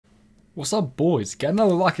What's up, boys? Got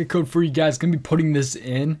another locker code for you guys. Gonna be putting this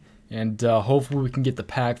in, and hopefully we can get the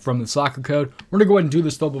pack from this locker code. We're gonna go ahead and do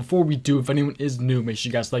this though. Before we do, if anyone is new, make sure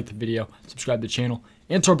you guys like the video, subscribe to the channel,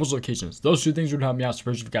 and turn post notifications. Those two things would help me out.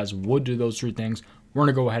 So if you guys would do those three things, we're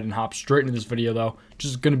gonna go ahead and hop straight into this video though.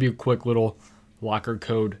 Just gonna be a quick little locker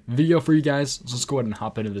code video for you guys. So let's go ahead and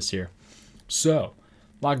hop into this here. So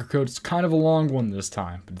locker code is kind of a long one this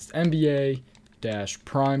time, but it's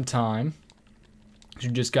NBA-primetime. You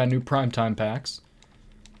just got new primetime packs.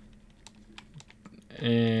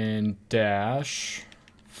 And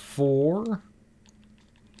 -4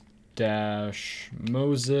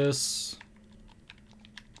 -Moses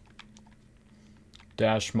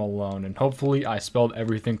 -Malone. And hopefully I spelled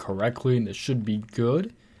everything correctly and this should be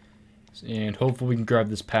good. And hopefully we can grab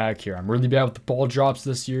this pack here. I'm really bad with the ball drops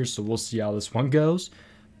this year, so we'll see how this one goes.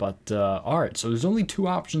 But alright, so there's only two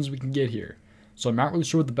options we can get here. So I'm not really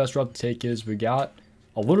sure what the best route to take is. We got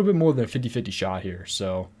a little bit more than a 50-50 shot here,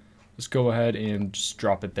 so let's go ahead and just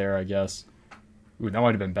drop it there, I guess. Ooh, that might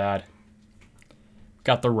have been bad.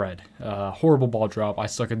 Got the red. Horrible ball drop. I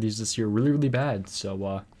suck at these this year really, really bad.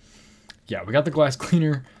 So, yeah, we got the glass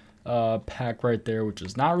cleaner pack right there, which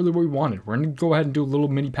is not really what we wanted. We're going to go ahead and do a little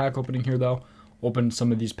mini pack opening here, though. Open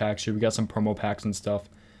some of these packs here. We got some promo packs and stuff.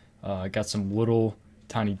 Got some little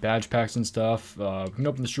tiny badge packs and stuff. We can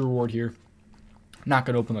open the shoe reward here. Not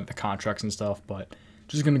going to open like the contracts and stuff, but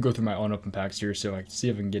just going to go through my unopened packs here so I can see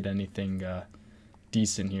if I can get anything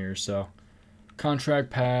decent here. So, contract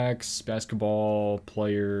packs, basketball,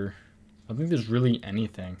 player. I don't think there's really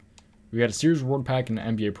anything. We got a series reward pack and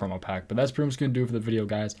an NBA promo pack, but that's pretty much going to do it for the video,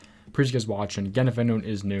 guys. Appreciate you guys watching. Again, if anyone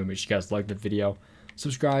is new, make sure you guys like the video,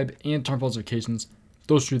 subscribe, and turn on notifications.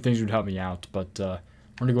 Those two things would help me out, but we're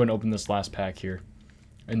going to go ahead and open this last pack here.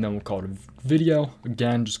 And then we'll call it a video.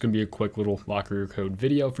 Again, just going to be a quick little locker code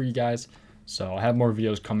video for you guys. So I'll have more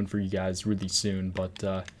videos coming for you guys really soon,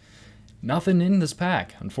 but nothing in this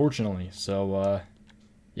pack, unfortunately. So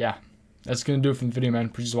yeah, that's going to do it for the video, man.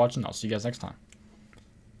 Appreciate you watching. I'll see you guys next time.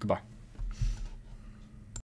 Goodbye.